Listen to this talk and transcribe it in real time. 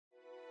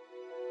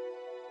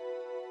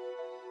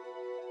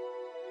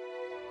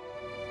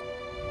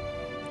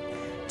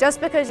Just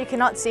because you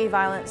cannot see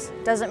violence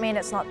doesn't mean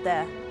it's not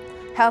there.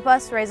 Help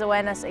us raise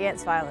awareness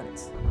against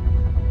violence.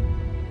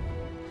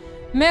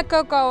 Me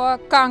kaukaua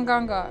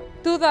kanganga,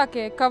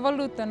 tudake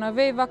kavaluta na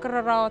vei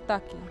wakararao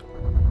taki.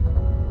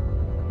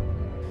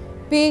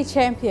 Be a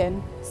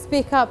champion.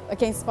 Speak up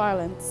against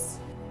violence.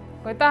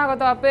 Koe taha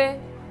kotoa pe,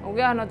 o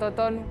gea no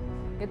totonu,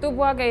 ke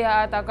tupua ke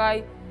iha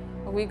atakai,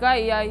 o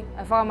wikai iai,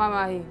 e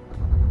whakamamahi.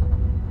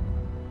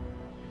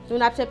 Nous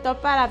n'acceptons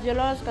pas la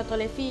violence contre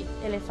les filles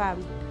et les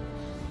femmes.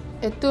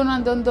 E tūna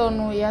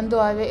dondonu i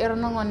ando ave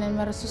iranongone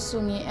mera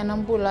susungi e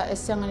nambula e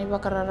siangani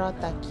wakararao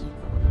taki.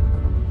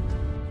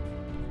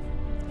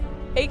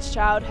 Each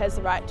child has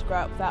the right to grow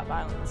up without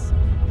violence.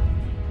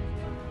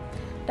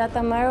 Tata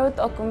marut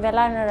o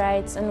kumvelana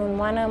rights anun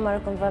mana mar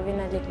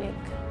kumvavina liklik.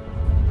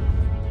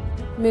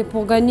 Mais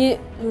pour gagner,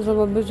 nous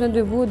avons besoin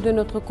de vous de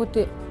notre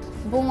côté.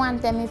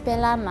 Bumante mi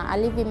pelana,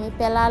 alivi mi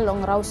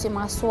pelalong rausi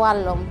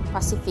masualong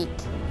Pacific.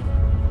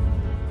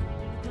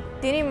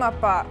 Tini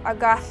mapa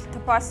agall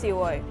tapasi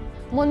oi.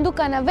 Mundu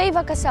ka na vei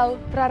vakasau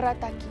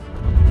prarataki.